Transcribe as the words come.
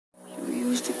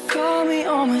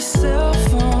on my cell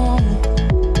phone.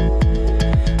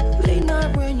 Late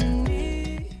night when you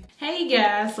need. Hey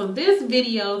guys, so this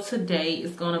video today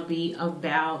is going to be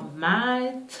about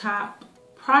my top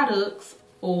products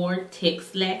for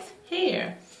Texlaxed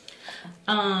hair.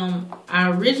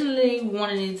 I originally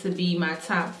wanted it to be my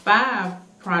top 5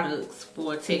 products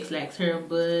for Texlaxed hair,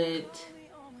 but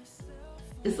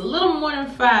it's a little more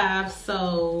than 5,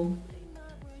 so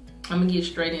I'm gonna get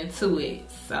straight into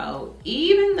it. So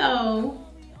even though,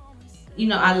 you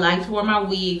know, I like to wear my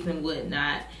wigs and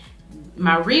whatnot,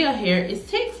 my real hair is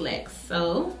Texlaxed.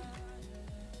 So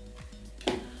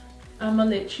I'm gonna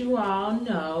let you all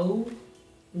know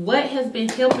what has been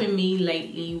helping me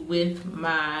lately with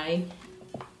my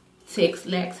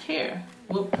Texlaxed hair,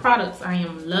 what products I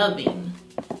am loving.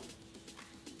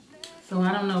 So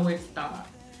I don't know where to start.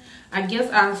 I guess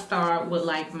I'll start with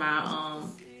like my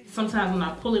sometimes when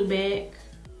I pull it back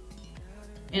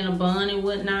in a bun and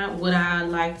whatnot, what I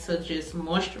like to just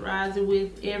moisturize it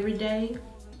with every day,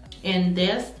 and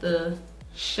that's the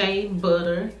Shea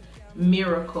Butter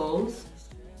Miracles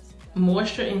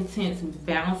Moisture Intense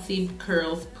Bouncy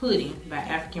Curls Pudding by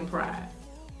African Pride.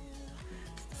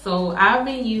 So I've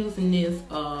been using this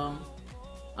a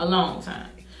long time,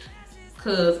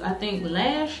 cause I think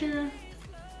last year,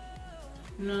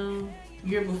 no,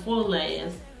 year before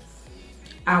last,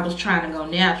 I was trying to go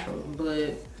natural,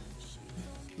 but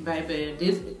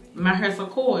baby, my hair's so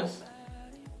coarse.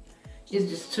 It's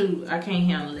just too, I can't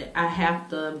handle it. I have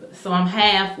to, so I'm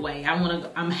halfway.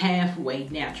 I'm halfway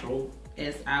natural,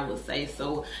 as I would say.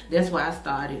 So that's why I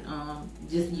started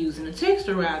just using a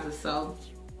texturizer. So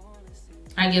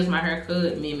I guess my hair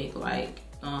could mimic like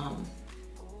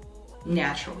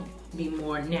natural, be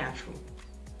more natural.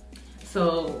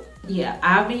 So yeah,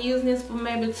 I've been using this for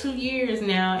maybe 2 years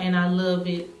now, and I love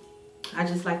it. I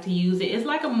just like to use it. It's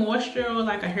like a moisture or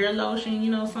like a hair lotion, you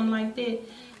know, something like that.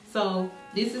 So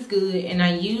this is good, and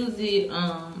I use it,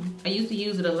 I used to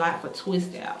use it a lot for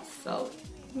twist outs. So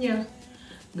yeah,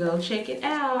 go check it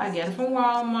out. I got it from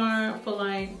Walmart for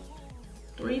like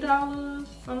 $3,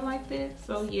 something like that.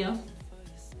 So yeah.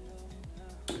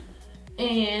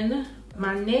 And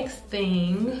my next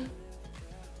thing,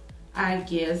 I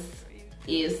guess,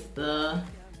 is the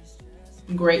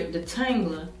Great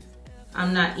Detangler.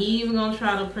 I'm not even gonna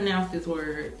try to pronounce this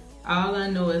word. All I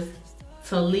know is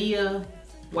Talia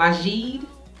Wajid.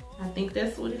 I think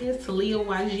that's what it is, Talia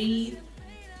Wajid.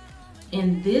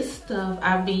 And this stuff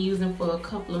I've been using for a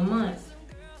couple of months.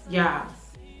 Y'all,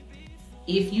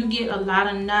 if you get a lot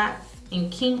of knots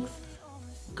and kinks,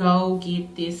 go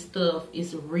get this stuff.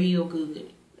 It's real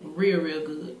good, real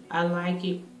good. I like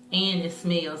it, and it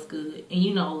smells good. And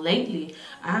you know, lately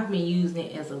I've been using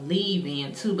it as a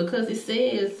leave-in too, because it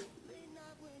says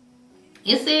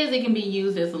it can be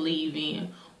used as a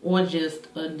leave-in or just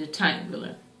a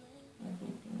detangler.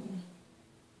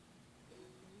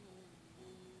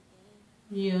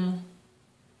 Yeah.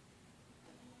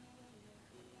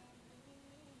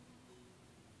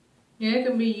 Yeah, it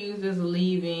can be used as a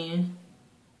leave-in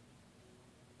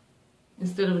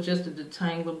instead of just a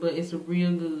detangler, but it's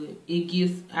real good. It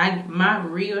gets, my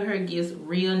real hair gets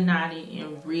real knotty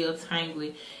and real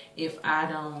tangly if I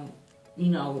don't, you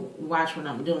know, watch what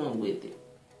I'm doing with it.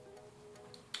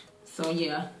 So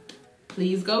yeah,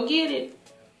 please go get it.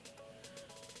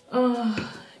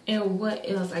 And what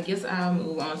else? I guess I'll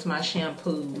move on to my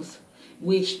shampoos,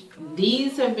 which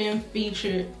these have been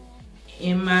featured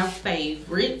in my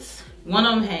favorites. One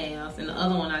of them has, and the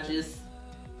other one I just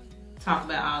talk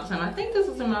about all the time. I think this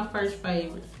was in my first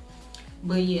favorites.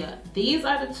 But yeah, these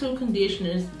are the 2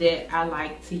 conditioners that I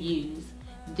like to use.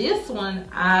 This one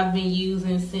I've been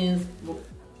using since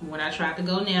when I tried to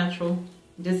go natural.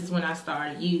 This is when I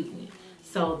started using it.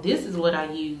 So this is what I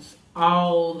use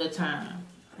all the time.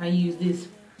 I use this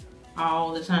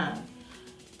all the time.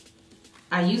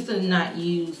 I used to not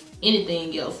use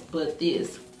anything else but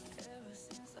this.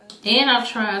 And I've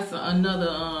tried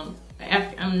another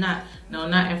not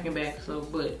African bath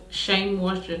soap, but Shea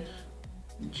Moisture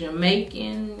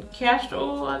Jamaican Castor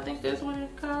Oil, I think that's what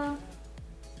it's called.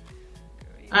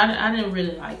 I didn't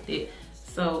really like it,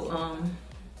 so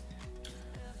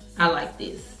I like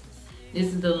this. This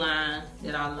is the line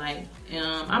that I like.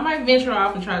 I might venture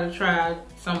off and try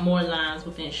some more lines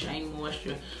within Shea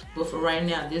Moisture, but for right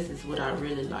now, this is what I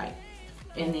really like.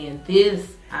 And then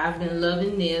this, I've been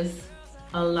loving this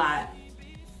a lot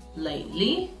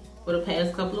lately for the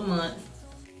past couple of months.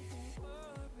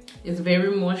 It's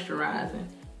very moisturizing,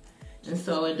 and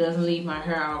so it doesn't leave my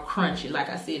hair all crunchy, like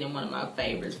I said in one of my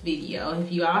favorites video.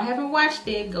 If you all haven't watched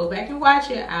it, go back and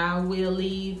watch it. I will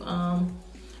leave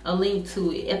a link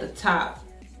to it at the top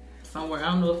somewhere.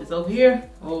 I don't know if it's over here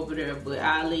or over there, but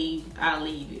I'll leave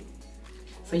it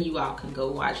so you all can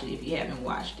go watch it if you haven't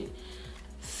watched it.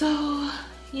 So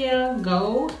yeah,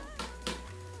 go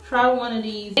try one of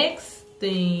these. Next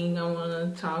thing I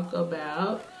want to talk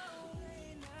about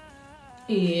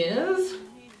is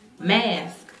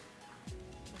mask.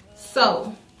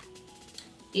 So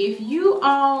if you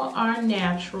all are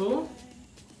natural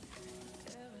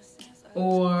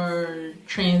or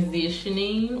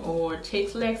transitioning or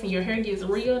Texlaxed and your hair gets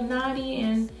real knotty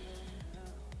and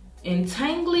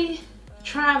tangly,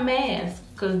 try mask,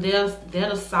 because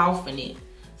that'll soften it.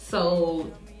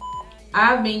 So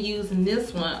I've been using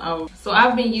this one.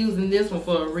 I've been using this one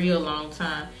for a real long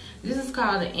time. This is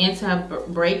called an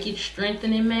anti-breakage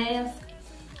strengthening mask,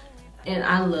 and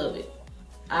I love it.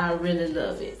 I really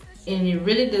love it, and it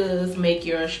really does make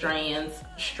your strands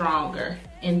stronger.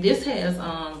 And this has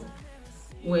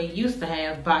well, it used to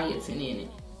have biotin in it.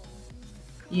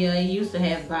 Yeah, it used to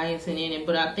have biotin in it,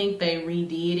 but I think they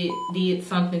redid it, did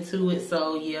something to it.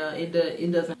 So yeah, it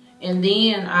doesn't. And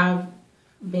then I've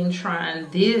been trying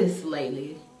this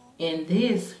lately, and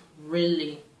this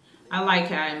really, I like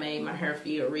how it made my hair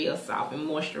feel real soft and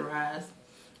moisturized.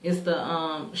 It's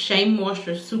the Shea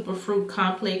Moisture Superfruit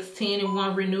Complex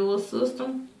 10-in-1 Renewal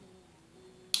System,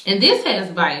 and this has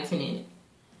biotin in it.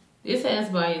 This has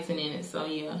biotin in it, so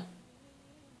yeah.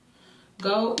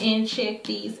 Go and check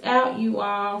these out, you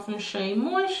all, from Shea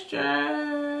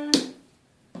Moisture.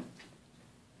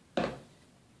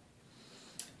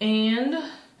 And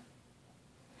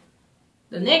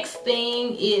the next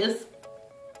thing is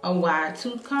a wide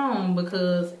tooth comb,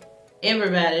 because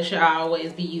everybody should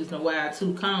always be using a wide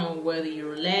tooth comb, whether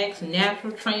you're relaxed,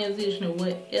 natural, transition, or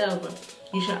whatever.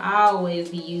 You should always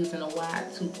be using a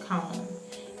wide tooth comb.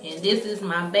 And this is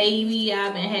my baby.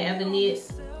 I've been having it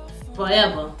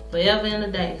forever in a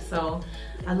day. So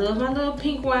I love my little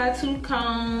pink wide tooth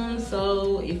comb.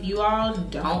 So if you all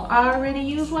don't already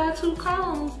use wide tooth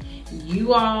combs,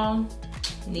 you all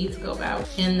need to go buy it.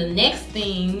 And the next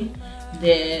thing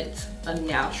that a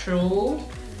natural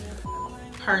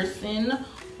person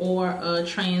or a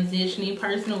transitioning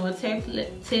person or a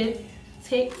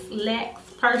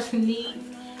Texlaxed person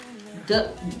needs,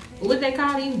 what they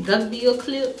call these, duckbill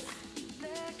clips?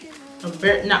 I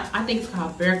think it's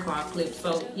called bear claw clips.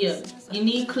 So yeah, you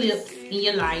need clips in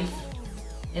your life,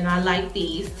 and I like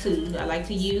these too. I like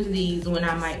to use these when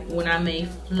I may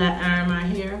flat iron my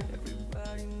hair.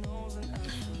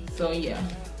 So yeah,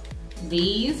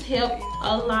 these help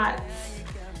a lot,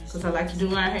 because I like to do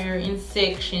my hair in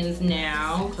sections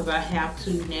now, because I have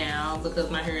to now, because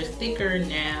my hair is thicker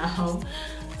now.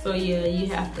 So yeah, you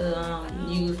have to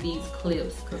use these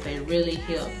clips, because they really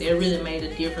help. They really made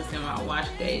a difference in my wash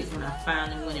days when I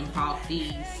finally went and bought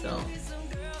these. So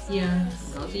yeah,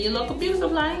 go to your local beauty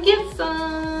supply and get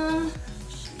some.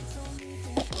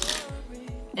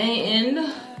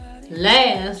 And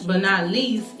last but not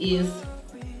least is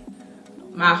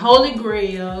my holy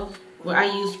grail, what I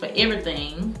use for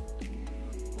everything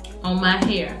on my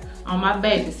hair, on my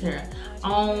baby's hair,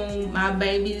 on my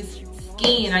baby's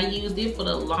skin. I used it for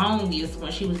the longest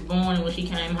when she was born and when she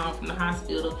came home from the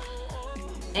hospital,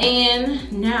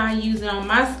 and now I use it on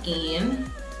my skin.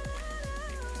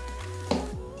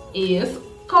 Is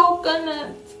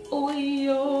coconut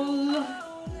oil.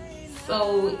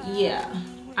 So yeah,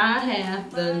 I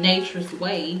have the Nature's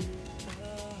Way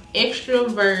extra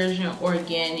virgin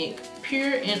organic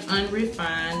pure and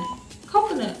unrefined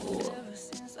coconut oil.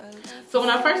 So when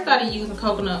I first started using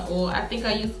coconut oil, I think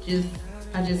I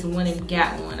just went and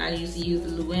got one. I used to use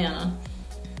the Luana,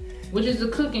 which is a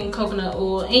cooking coconut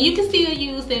oil, and you can still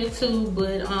use that too,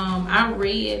 but I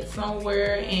read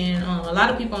somewhere, and a lot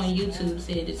of people on YouTube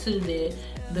said it too, that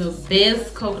the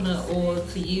best coconut oil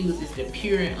to use is the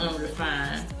pure and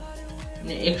unrefined, and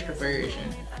the extra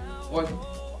virgin, or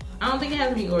I don't think it has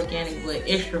to be organic, but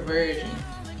extra virgin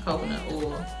coconut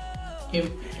oil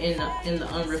in the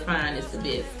unrefined is the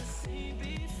best.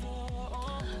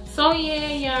 So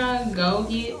yeah, y'all, go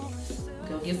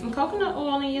get some coconut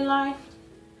oil in your life.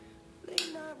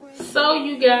 So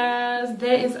you guys,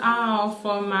 that is all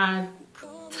for my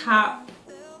top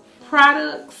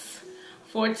products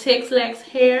for Texlaxed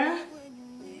hair.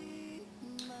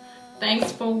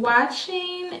 Thanks for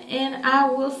watching, and I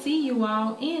will see you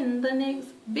all in the next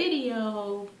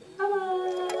video. Bye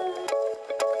bye.